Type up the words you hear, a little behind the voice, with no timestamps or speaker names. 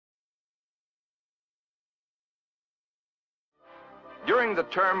During the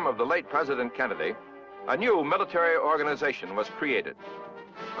term of the late President Kennedy, a new military organization was created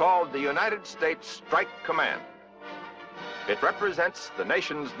called the United States Strike Command. It represents the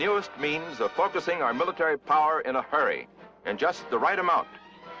nation's newest means of focusing our military power in a hurry, in just the right amount,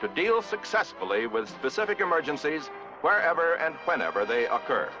 to deal successfully with specific emergencies wherever and whenever they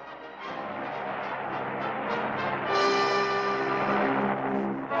occur.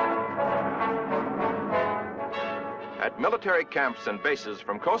 At military camps and bases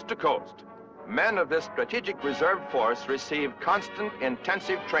from coast to coast, men of this strategic reserve force receive constant,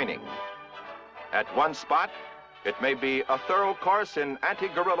 intensive training. At one spot, it may be a thorough course in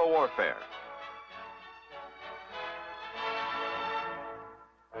anti-guerrilla warfare.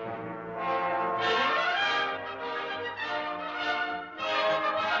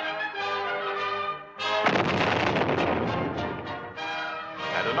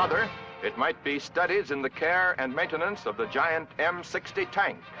 At another, it might be studies in the care and maintenance of the giant M60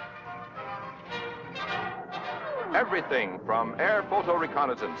 tank. Everything from air photo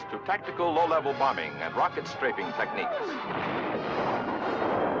reconnaissance to tactical low-level bombing and rocket strafing techniques.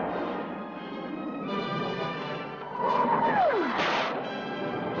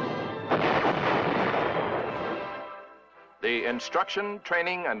 The instruction,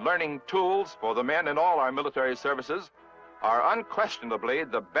 training, and learning tools for the men in all our military services are unquestionably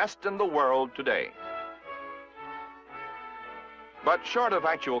the best in the world today. But short of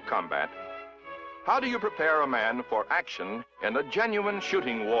actual combat, how do you prepare a man for action in a genuine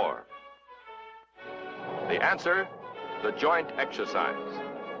shooting war? The answer, the joint exercise.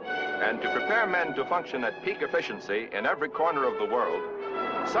 And to prepare men to function at peak efficiency in every corner of the world,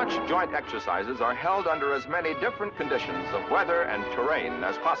 such joint exercises are held under as many different conditions of weather and terrain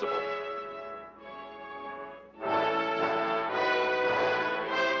as possible.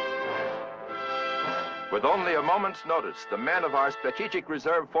 With only a moment's notice, the men of our strategic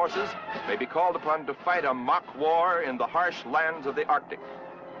reserve forces may be called upon to fight a mock war in the harsh lands of the Arctic.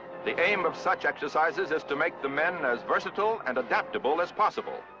 The aim of such exercises is to make the men as versatile and adaptable as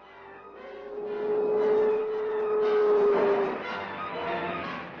possible.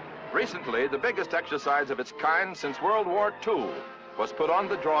 Recently, the biggest exercise of its kind since World War II was put on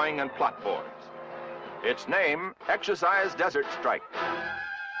the drawing and plot boards. Its name, Exercise Desert Strike.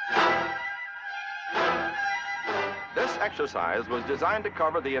 This exercise was designed to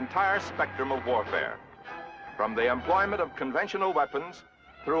cover the entire spectrum of warfare, from the employment of conventional weapons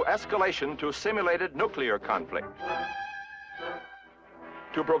through escalation to simulated nuclear conflict.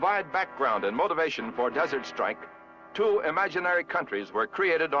 To provide background and motivation for Desert Strike, two imaginary countries were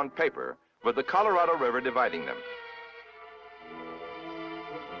created on paper with the Colorado River dividing them.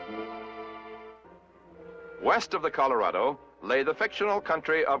 West of the Colorado lay the fictional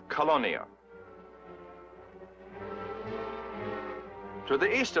country of Calonia. To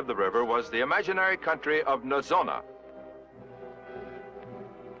the east of the river was the imaginary country of Nezona.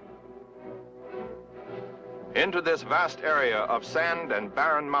 Into this vast area of sand and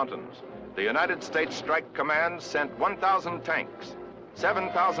barren mountains, the United States Strike Command sent 1,000 tanks,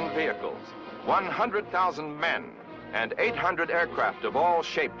 7,000 vehicles, 100,000 men, and 800 aircraft of all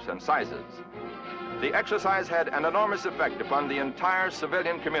shapes and sizes. The exercise had an enormous effect upon the entire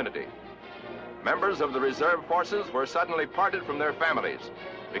civilian community. Members of the reserve forces were suddenly parted from their families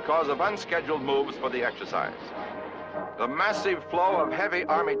because of unscheduled moves for the exercise. The massive flow of heavy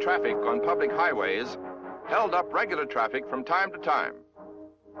Army traffic on public highways held up regular traffic from time to time.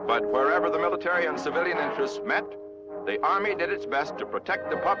 But wherever the military and civilian interests met, the Army did its best to protect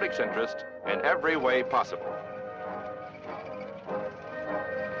the public's interest in every way possible.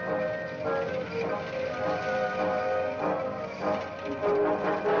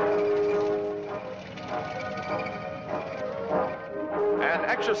 An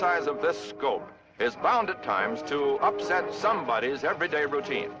exercise of this scope is bound at times to upset somebody's everyday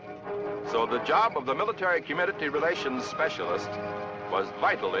routine. So the job of the military community relations specialist was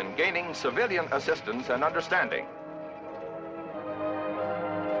vital in gaining civilian assistance and understanding.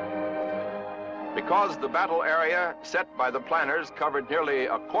 Because the battle area set by the planners covered nearly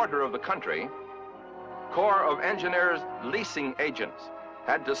a quarter of the country, Corps of Engineers leasing agents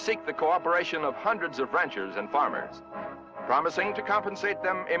had to seek the cooperation of hundreds of ranchers and farmers, promising to compensate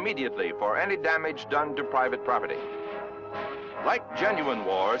them immediately for any damage done to private property. Like genuine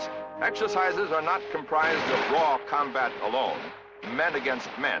wars, exercises are not comprised of raw combat alone, men against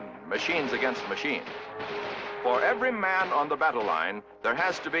men, machines against machines. For every man on the battle line, there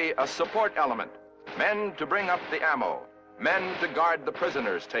has to be a support element, men to bring up the ammo, men to guard the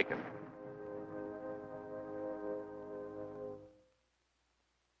prisoners taken.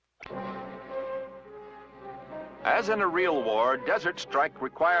 As in a real war, Desert Strike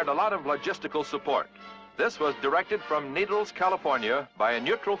required a lot of logistical support. This was directed from Needles, California, by a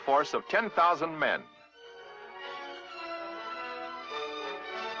neutral force of 10,000 men.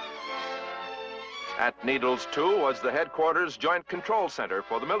 At Needles, too, was the headquarters Joint Control Center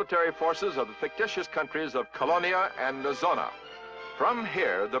for the military forces of the fictitious countries of Calonia and Nezona. From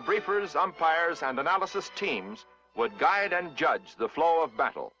here, the briefers, umpires, and analysis teams would guide and judge the flow of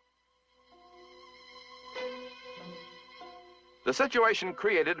battle. The situation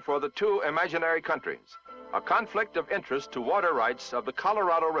created for the two imaginary countries, a conflict of interest to water rights of the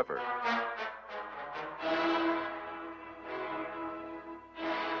Colorado River.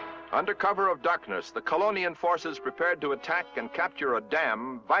 Under cover of darkness, the Calonian forces prepared to attack and capture a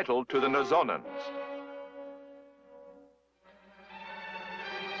dam vital to the Nezonans.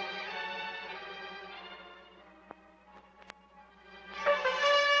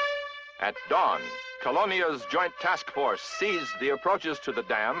 At dawn, Calonia's joint task force seized the approaches to the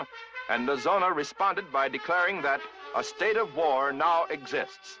dam, and Nezona responded by declaring that a state of war now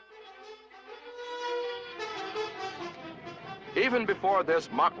exists. Even before this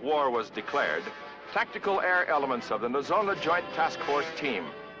mock war was declared, tactical air elements of the Nezona Joint Task Force team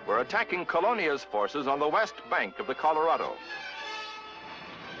were attacking Calonia's forces on the west bank of the Colorado.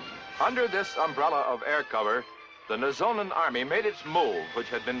 Under this umbrella of air cover, the Nezonan army made its move, which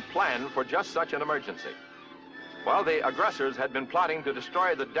had been planned for just such an emergency. While the aggressors had been plotting to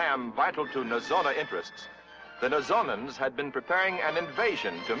destroy the dam vital to Nezona interests, the Nezonans had been preparing an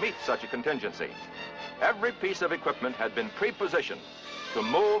invasion to meet such a contingency. Every piece of equipment had been pre-positioned to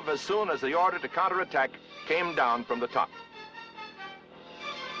move as soon as the order to counterattack came down from the top.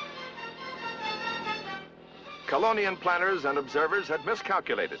 Calonian planners and observers had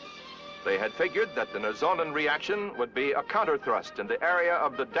miscalculated. They had figured that the Nezonan reaction would be a counter-thrust in the area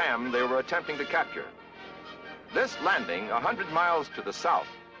of the dam they were attempting to capture. This landing, 100 miles to the south,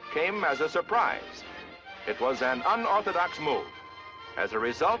 came as a surprise. It was an unorthodox move. As a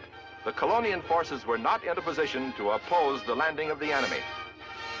result, the Calonian forces were not in a position to oppose the landing of the enemy.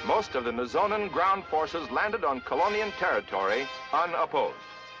 Most of the Nezonan ground forces landed on Calonian territory unopposed.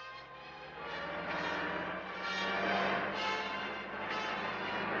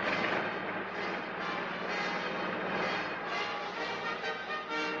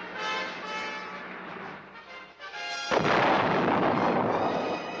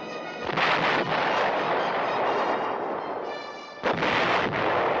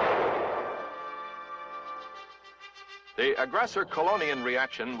 The aggressor Calonian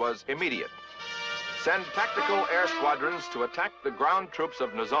reaction was immediate. Send tactical air squadrons to attack the ground troops of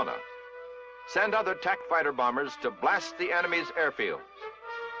Nezona. Send other TAC fighter bombers to blast the enemy's airfields.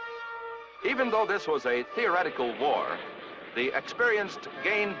 Even though this was a theoretical war, the experience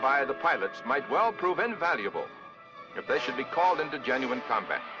gained by the pilots might well prove invaluable if they should be called into genuine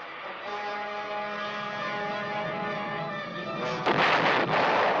combat.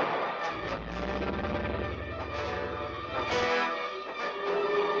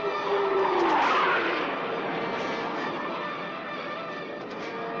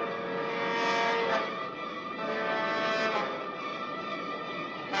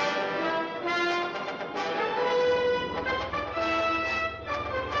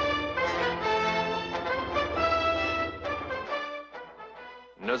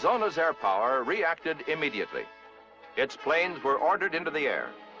 Nezona's air power reacted immediately. Its planes were ordered into the air.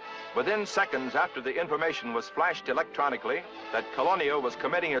 Within seconds after the information was flashed electronically that Calonia was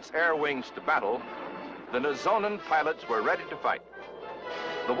committing its air wings to battle, the Nezonan pilots were ready to fight.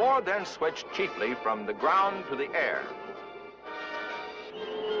 The war then switched chiefly from the ground to the air.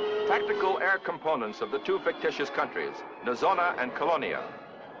 Tactical air components of the two fictitious countries, Nezona and Calonia,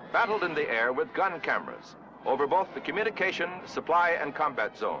 battled in the air with gun cameras over both the communication, supply, and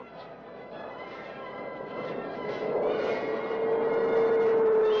combat zones.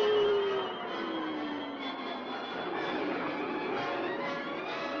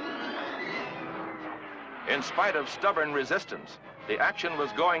 In spite of stubborn resistance, the action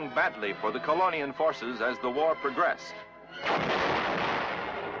was going badly for the Calonian forces as the war progressed.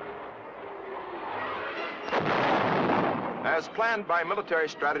 As planned by military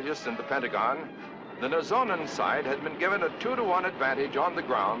strategists in the Pentagon, the Nezonan side had been given a 2-to-1 advantage on the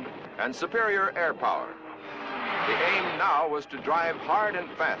ground and superior air power. The aim now was to drive hard and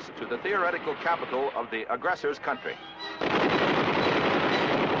fast to the theoretical capital of the aggressor's country.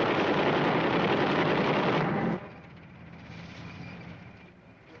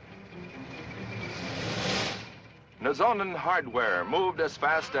 Nezonan hardware moved as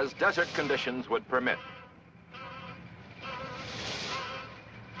fast as desert conditions would permit.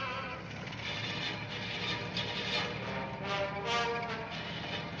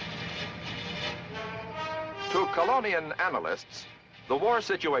 Calonian analysts, the war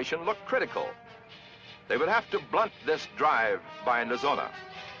situation looked critical. They would have to blunt this drive by Nezona.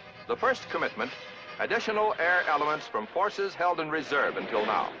 The first commitment, additional air elements from forces held in reserve until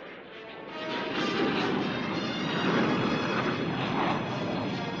now.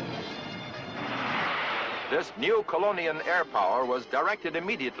 This new Calonian air power was directed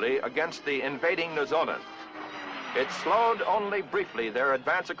immediately against the invading Nezonans. It slowed only briefly their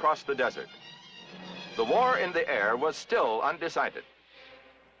advance across the desert. The war in the air was still undecided.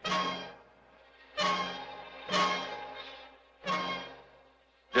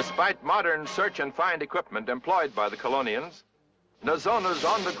 Despite modern search and find equipment employed by the Calonians, Nezona's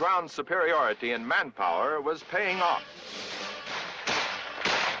on-the-ground superiority in manpower was paying off.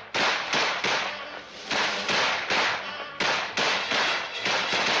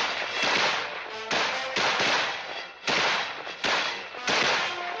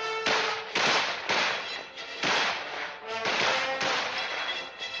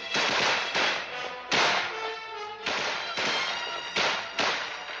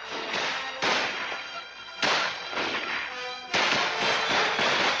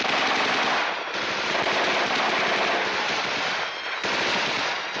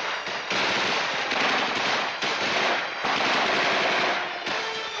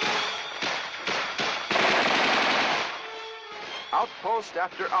 Outpost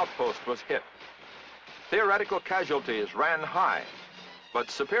after outpost was hit. Theoretical casualties ran high, but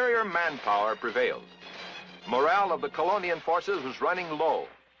superior manpower prevailed. Morale of the Calonian forces was running low.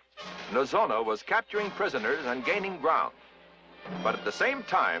 Nezona was capturing prisoners and gaining ground, but at the same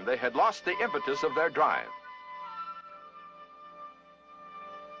time they had lost the impetus of their drive.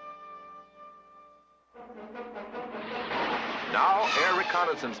 Now air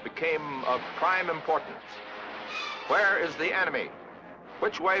reconnaissance became of prime importance. Where is the enemy?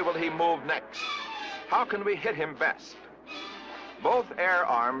 Which way will he move next? How can we hit him best? Both air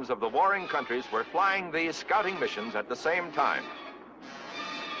arms of the warring countries were flying these scouting missions at the same time.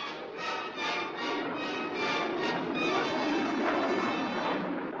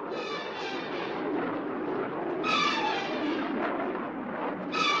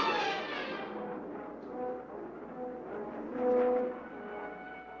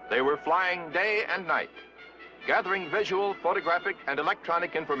 They were flying day and night, gathering visual, photographic, and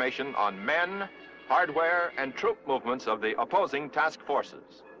electronic information on men, hardware, and troop movements of the opposing task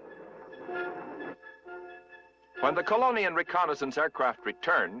forces. When the Calonian reconnaissance aircraft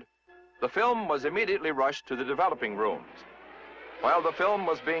returned, the film was immediately rushed to the developing rooms. While the film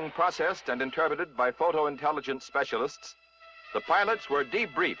was being processed and interpreted by photo intelligence specialists, the pilots were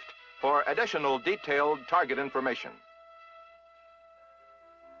debriefed for additional detailed target information.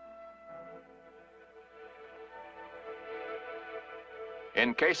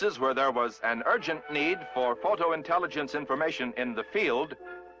 In cases where there was an urgent need for photo intelligence information in the field,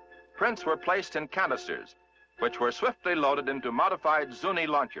 prints were placed in canisters, which were swiftly loaded into modified Zuni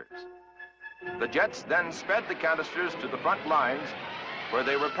launchers. The jets then sped the canisters to the front lines, where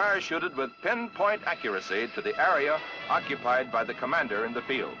they were parachuted with pinpoint accuracy to the area occupied by the commander in the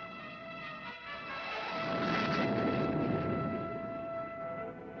field.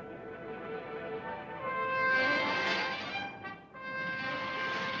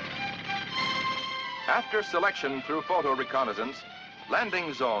 After selection through photo reconnaissance,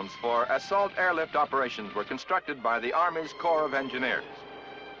 landing zones for assault airlift operations were constructed by the Army's Corps of Engineers.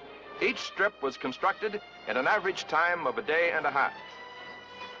 Each strip was constructed in an average time of a day and a half.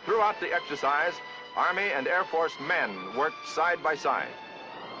 Throughout the exercise, Army and Air Force men worked side by side.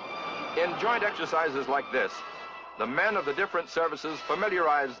 In joint exercises like this, the men of the different services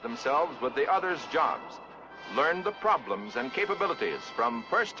familiarized themselves with the others' jobs, learned the problems and capabilities from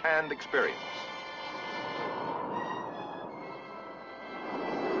first-hand experience.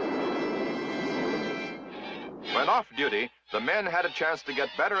 When off duty, the men had a chance to get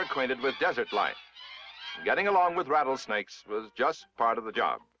better acquainted with desert life. Getting along with rattlesnakes was just part of the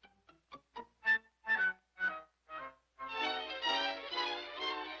job.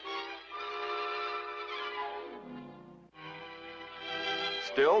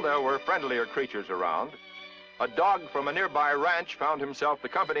 Still, there were friendlier creatures around. A dog from a nearby ranch found himself the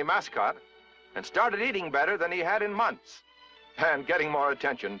company mascot and started eating better than he had in months, and getting more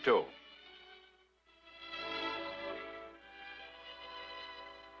attention, too.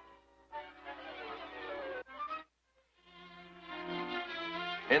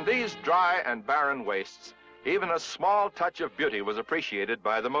 In these dry and barren wastes, even a small touch of beauty was appreciated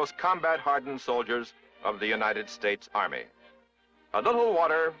by the most combat-hardened soldiers of the United States Army. A little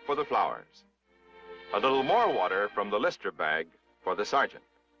water for the flowers. A little more water from the Lister bag for the sergeant.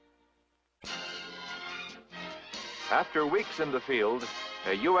 After weeks in the field,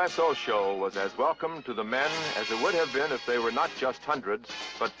 a USO show was as welcome to the men as it would have been if they were not just hundreds,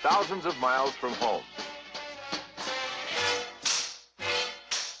 but thousands of miles from home.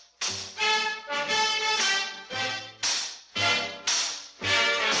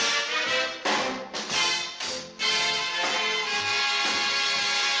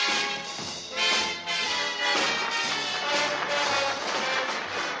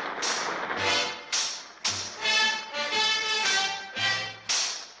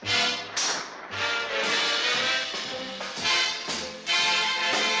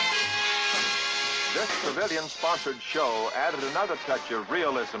 This civilian-sponsored show added another touch of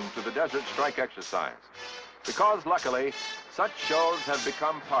realism to the Desert Strike exercise, because luckily, such shows have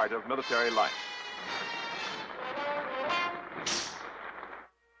become part of military life.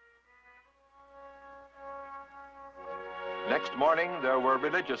 Next morning, there were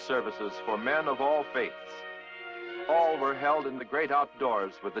religious services for men of all faiths. All were held in the great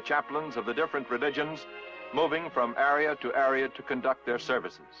outdoors with the chaplains of the different religions moving from area to conduct their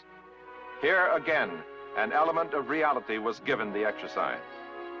services. Here again, an element of reality was given the exercise.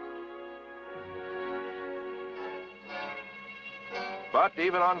 But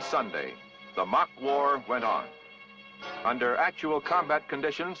even on Sunday, the mock war went on. Under actual combat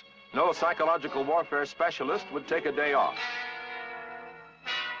conditions, no psychological warfare specialist would take a day off.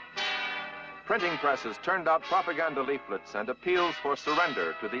 Printing presses turned out propaganda leaflets and appeals for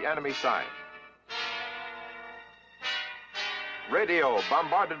surrender to the enemy side. Radio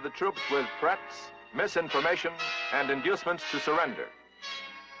bombarded the troops with threats, misinformation, and inducements to surrender.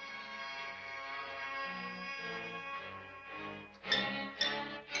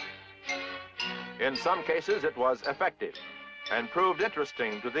 In some cases, it was effective and proved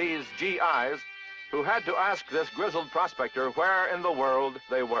interesting to these GIs who had to ask this grizzled prospector where in the world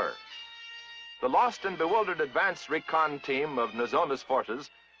they were. The lost and bewildered advance recon team of Nezona's forces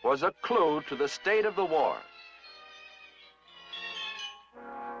was a clue to the state of the war.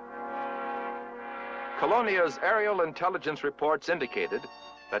 Calonia's aerial intelligence reports indicated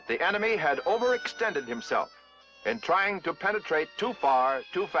that the enemy had overextended himself in trying to penetrate too far,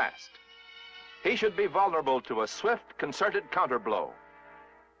 too fast. He should be vulnerable to a swift, concerted counterblow.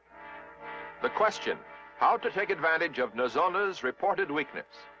 The question, how to take advantage of Nezona's reported weakness.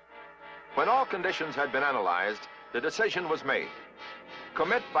 When all conditions had been analyzed, the decision was made.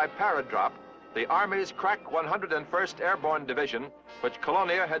 Commit by paradrop the Army's crack 101st Airborne Division, which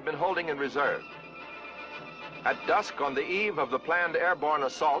Calonia had been holding in reserve. At dusk on the eve of the planned airborne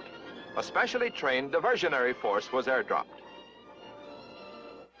assault, a specially trained diversionary force was airdropped.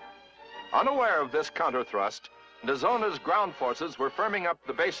 Unaware of this counterthrust, Nezona's ground forces were firming up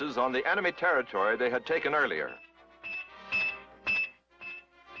the bases on the enemy territory they had taken earlier.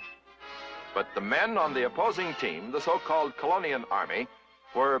 But the men on the opposing team, the so-called Calonian Army,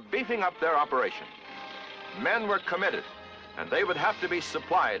 were beefing up their operation. Men were committed, and they would have to be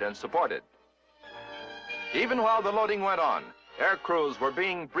supplied and supported. Even while the loading went on, air crews were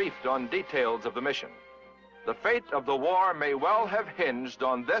being briefed on details of the mission. The fate of the war may well have hinged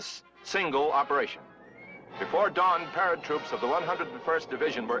on this single operation. Before dawn, paratroops of the 101st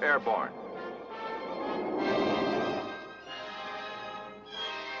Division were airborne.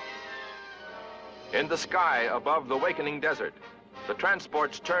 In the sky above the wakening desert, the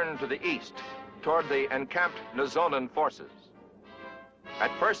transports turned to the east, toward the encamped Nezonan forces.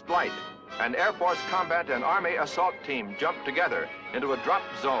 At first light, an Air Force combat and Army assault team jumped together into a drop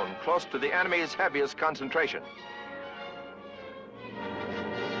zone close to the enemy's heaviest concentrations.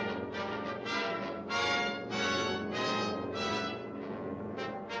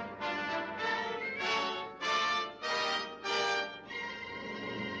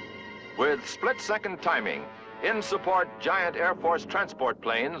 With split-second timing, in support giant Air Force transport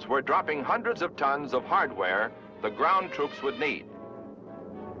planes were dropping hundreds of tons of hardware the ground troops would need.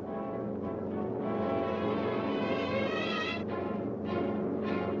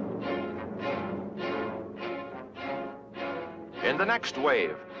 In the next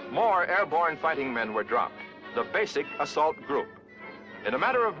wave, more airborne fighting men were dropped, the basic assault group. In a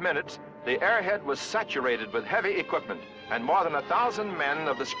matter of minutes, the airhead was saturated with heavy equipment and more than 1,000 men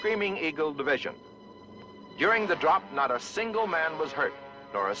of the Screaming Eagle Division. During the drop, not a single man was hurt,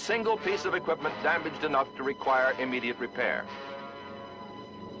 nor a single piece of equipment damaged enough to require immediate repair.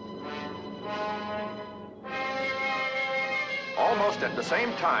 Almost at the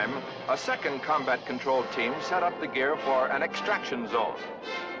same time, a second combat control team set up the gear for an extraction zone.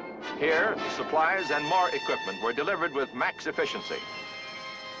 Here, supplies and more equipment were delivered with max efficiency.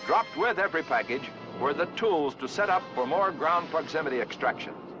 Dropped with every package were the tools to set up for more ground proximity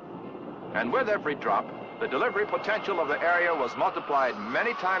extraction. And with every drop, the delivery potential of the area was multiplied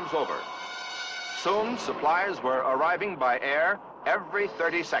many times over. Soon, supplies were arriving by air every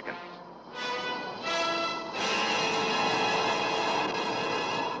 30 seconds.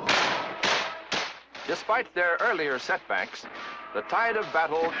 Despite their earlier setbacks, the tide of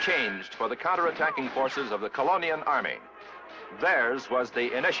battle changed for the counterattacking forces of the Colonian army. Theirs was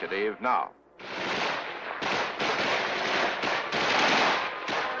the initiative now.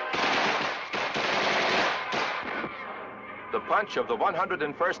 The punch of the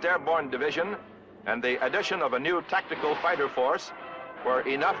 101st Airborne Division and the addition of a new tactical fighter force were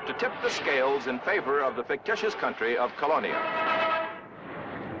enough to tip the scales in favor of the fictitious country of Calonia.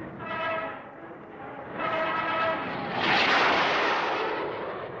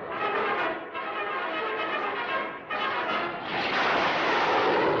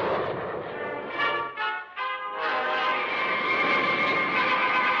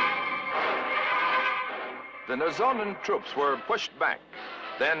 The Nezonan troops were pushed back,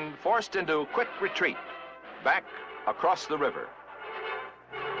 then forced into quick retreat, back across the river.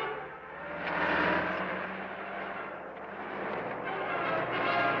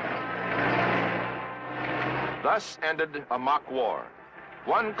 Thus ended a mock war,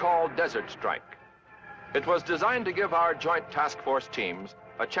 one called Desert Strike. It was designed to give our joint task force teams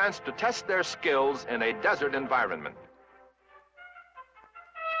a chance to test their skills in a desert environment.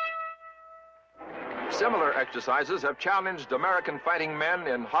 Similar exercises have challenged American fighting men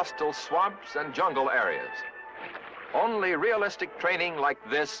in hostile swamps and jungle areas. Only realistic training like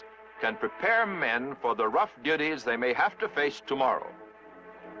this can prepare men for the rough duties they may have to face tomorrow.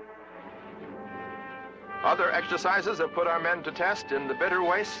 Other exercises have put our men to test in the bitter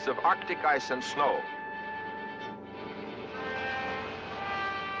wastes of Arctic ice and snow.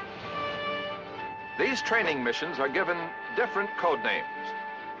 These training missions are given different code names: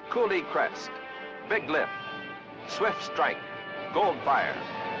 Coolie Crest, Big Lift, Swift Strike, Gold Fire.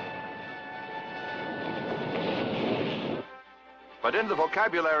 But in the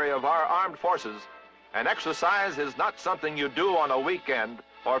vocabulary of our armed forces, an exercise is not something you do on a weekend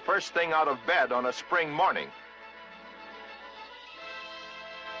or first thing out of bed on a spring morning.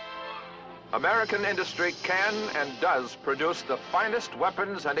 American industry can and does produce the finest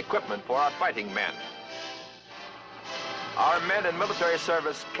weapons and equipment for our fighting men. Our men in military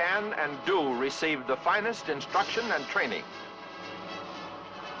service can and do receive the finest instruction and training.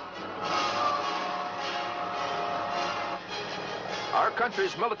 Our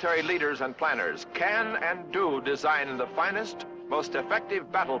country's military leaders and planners can and do design the finest, most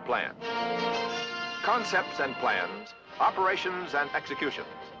effective battle plans. Concepts and plans, operations and executions.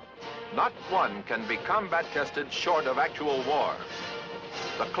 Not one can be combat tested short of actual war.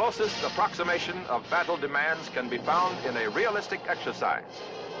 The closest approximation of battle demands can be found in a realistic exercise,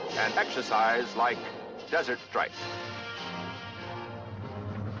 an exercise like Desert Strike.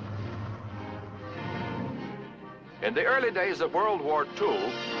 In the early days of World War II,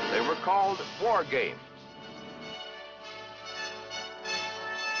 they were called war games.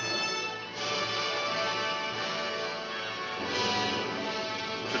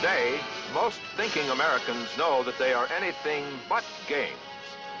 Today, most thinking Americans know that they are anything but games.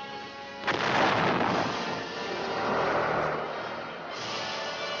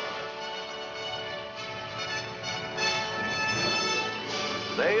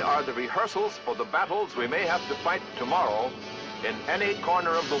 They are the rehearsals for the battles we may have to fight tomorrow in any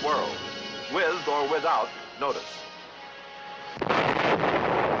corner of the world, with or without notice.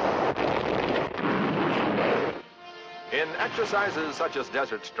 In exercises such as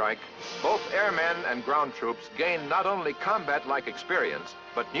Desert Strike, both airmen and ground troops gain not only combat-like experience,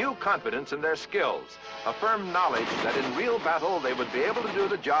 but new confidence in their skills, a firm knowledge that in real battle they would be able to do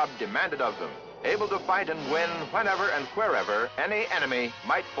the job demanded of them, able to fight and win whenever and wherever any enemy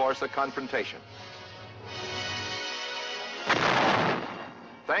might force a confrontation.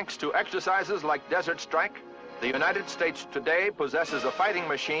 Thanks to exercises like Desert Strike, the United States today possesses a fighting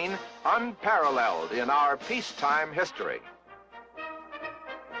machine unparalleled in our peacetime history.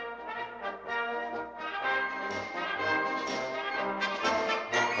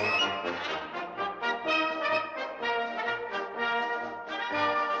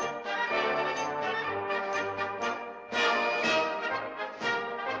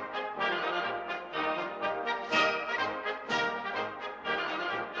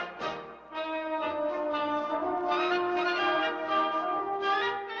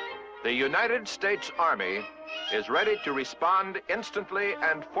 The United States Army is ready to respond instantly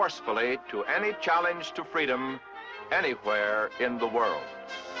and forcefully to any challenge to freedom anywhere in the world.